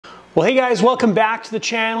Well, hey guys, welcome back to the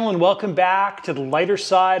channel and welcome back to the lighter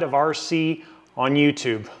side of RC on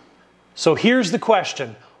YouTube. So here's the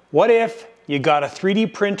question. What if you got a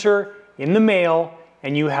 3D printer in the mail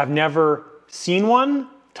and you have never seen one,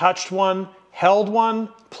 touched one, held one,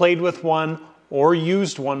 played with one, or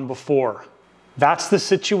used one before? That's the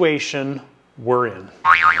situation we're in.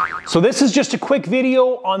 So this is just a quick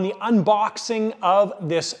video on the unboxing of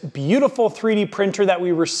this beautiful 3D printer that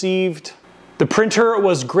we received. The printer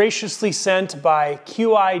was graciously sent by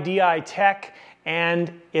QIDI Tech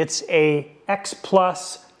and it's a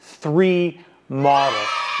X-Plus 3 model.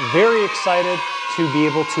 Very excited to be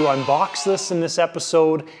able to unbox this in this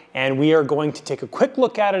episode, and we are going to take a quick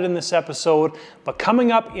look at it in this episode. But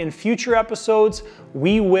coming up in future episodes,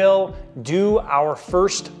 we will do our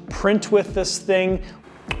first print with this thing.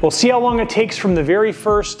 We'll see how long it takes from the very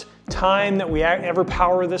first time that we ever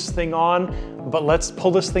power this thing on, but let's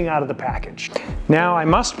pull this thing out of the package. Now, I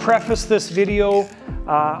must preface this video,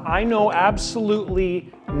 I know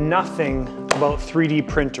absolutely nothing about 3D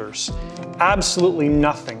printers. Absolutely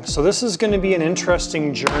nothing. So this is going to be an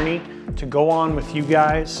interesting journey to go on with you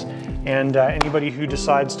guys and anybody who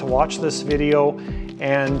decides to watch this video.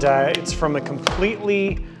 And it's from a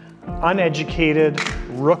completely uneducated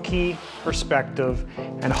rookie perspective,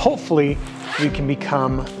 and hopefully we can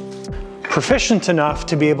become proficient enough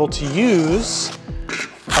to be able to use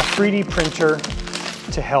a 3D printer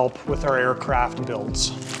to help with our aircraft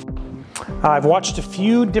builds. I've watched a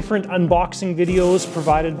few different unboxing videos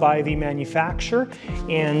provided by the manufacturer,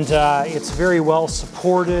 and it's very well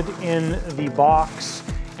supported in the box,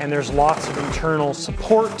 and there's lots of internal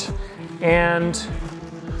support and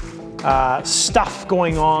stuff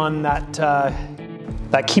going on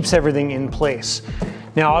that keeps everything in place.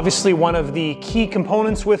 Now, obviously, one of the key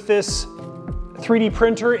components with this 3D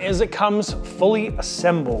printer is it comes fully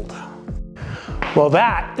assembled. Well,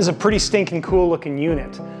 that is a pretty stinking cool looking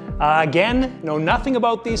unit. Again, know nothing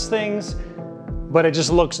about these things, but it just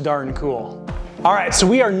looks darn cool. All right, so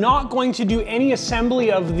we are not going to do any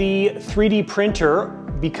assembly of the 3D printer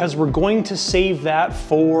because we're going to save that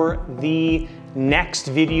for the next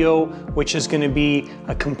video, which is going to be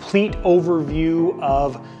a complete overview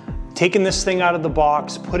of taking this thing out of the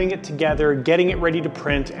box, putting it together, getting it ready to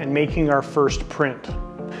print, and making our first print.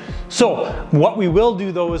 So what we will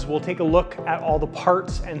do though is we'll take a look at all the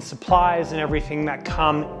parts and supplies and everything that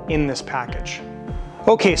come in this package.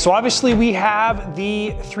 Okay, so obviously we have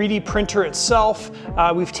the 3D printer itself.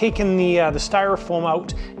 We've taken the styrofoam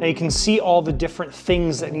out. Now you can see all the different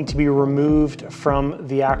things that need to be removed from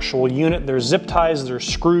the actual unit. There's zip ties, there's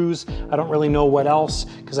screws. I don't really know what else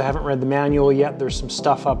because I haven't read the manual yet. There's some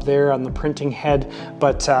stuff up there on the printing head,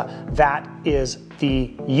 but that is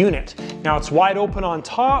the unit. Now it's wide open on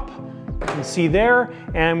top. You can see there,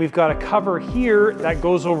 and we've got a cover here that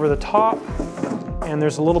goes over the top. And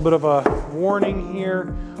there's a little bit of a warning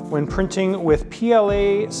here. When printing with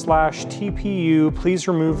PLA/TPU, please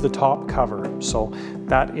remove the top cover. So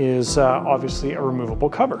that is obviously a removable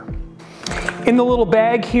cover. In the little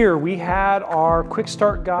bag here, we had our quick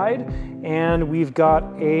start guide, and we've got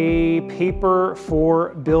a paper for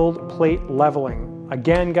build plate leveling.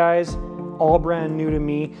 Again, guys, all brand new to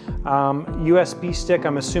me. USB stick,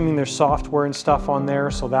 I'm assuming there's software and stuff on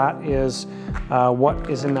there, so that is what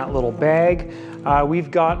is in that little bag. We've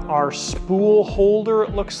got our spool holder,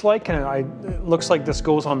 it looks like, and it looks like this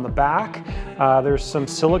goes on the back. There's some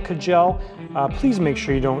silica gel. Please make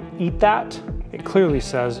sure you don't eat that. It clearly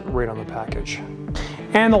says right on the package.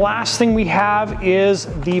 And the last thing we have is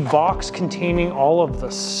the box containing all of the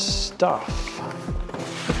stuff.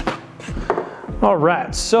 All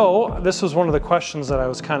right, so this was one of the questions that I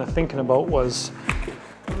was kind of thinking about was,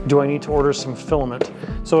 do I need to order some filament?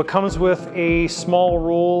 So it comes with a small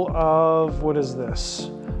roll of, what is this?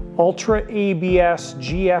 Ultra ABS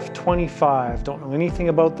GF25. Don't know anything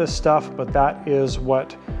about this stuff, but that is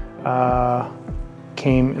what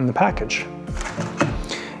came in the package.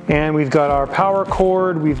 And we've got our power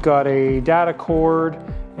cord, we've got a data cord,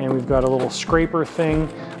 and we've got a little scraper thing.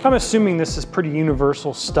 I'm assuming this is pretty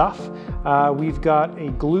universal stuff. We've got a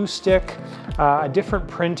glue stick, a different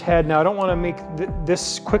print head. Now I don't want to make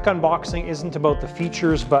this quick unboxing isn't about the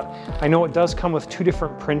features, but I know it does come with two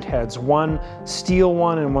different print heads, one steel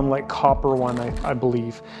one and one like copper one, I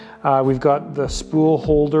believe. We've got the spool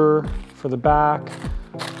holder for the back,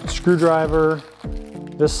 screwdriver,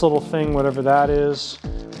 this little thing, whatever that is.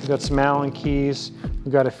 We've got some Allen keys,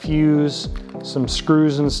 we've got a fuse, some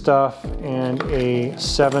screws and stuff, and a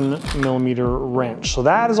 7mm wrench. So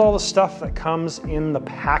that is all the stuff that comes in the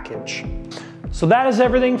package. So that is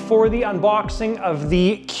everything for the unboxing of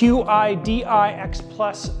the QIDI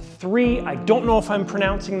X-Plus 3. I don't know if I'm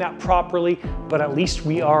pronouncing that properly, but at least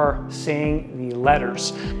we are saying the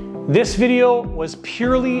letters. This video was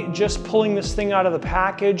purely just pulling this thing out of the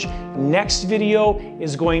package. Next video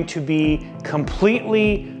is going to be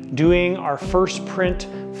completely doing our first print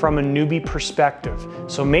from a newbie perspective.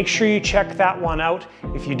 So make sure you check that one out.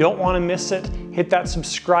 If you don't want to miss it, hit that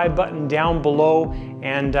subscribe button down below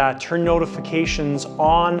and turn notifications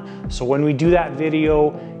on, so when we do that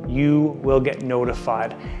video, you will get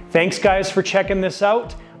notified. Thanks guys for checking this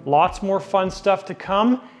out. Lots more fun stuff to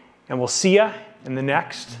come, and we'll see ya in the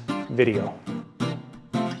next video.